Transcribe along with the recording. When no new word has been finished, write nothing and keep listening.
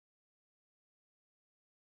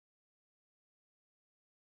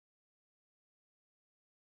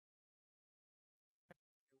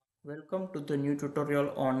Welcome to the new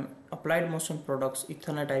tutorial on Applied Motion Products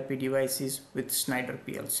Ethernet IP devices with Schneider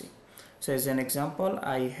PLC. So as an example,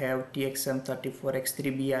 I have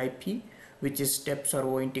TXM34X3B IP, which is step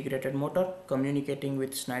servo integrated motor communicating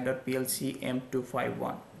with Schneider PLC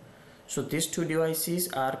M251. So these two devices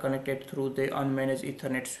are connected through the unmanaged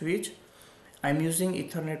Ethernet switch. I'm using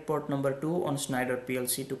Ethernet port number 2 on Schneider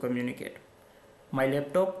PLC to communicate. My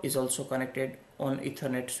laptop is also connected on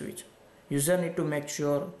Ethernet switch. User need to make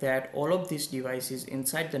sure that all of these devices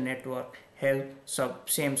inside the network have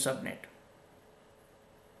same subnet.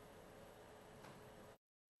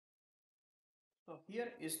 So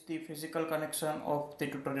here is the physical connection of the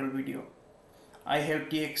tutorial video. I have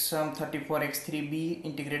TXM34X3B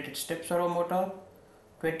integrated step servo motor,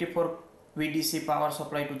 24 VDC power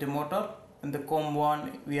supply to the motor, and the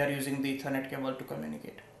COM1 we are using the Ethernet cable to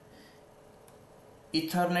communicate.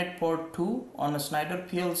 Ethernet port 2 on a Schneider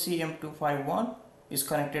PLC M251 is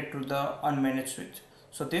connected to the unmanaged switch.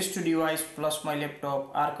 So these two devices plus my laptop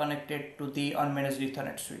are connected to the unmanaged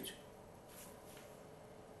Ethernet switch.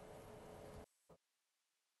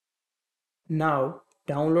 Now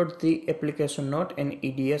download the application note and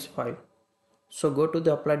EDS file. So go to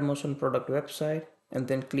the Applied Motion Product website and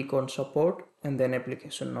then click on support and then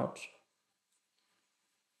application notes.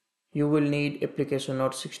 You will need application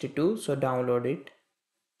note 62, so download it.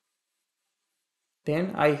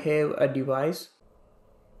 Then I have a device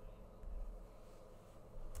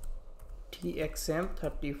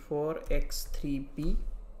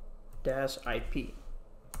TXM34X3B-IP.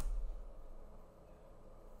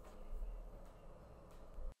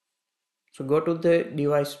 So go to the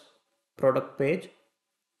device product page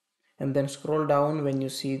and then scroll down. When you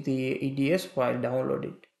see the EDS file, download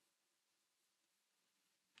it.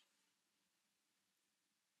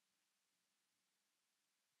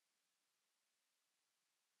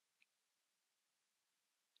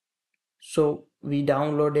 So we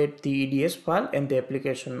downloaded the EDS file and the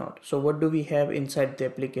application note. So what do we have inside the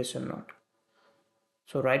application note?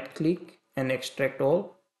 So right click and extract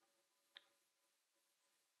all.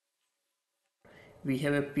 We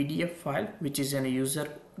have a PDF file which is a user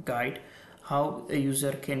guide how a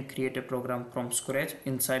user can create a program from scratch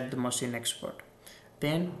inside the Machine Expert.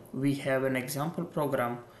 Then we have an example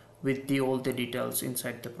program with all the details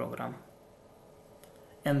inside the program.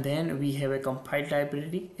 And then we have a compiled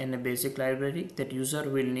library and a basic library that user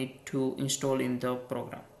will need to install in the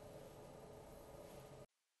program.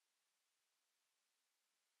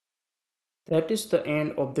 That is the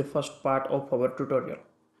end of the first part of our tutorial.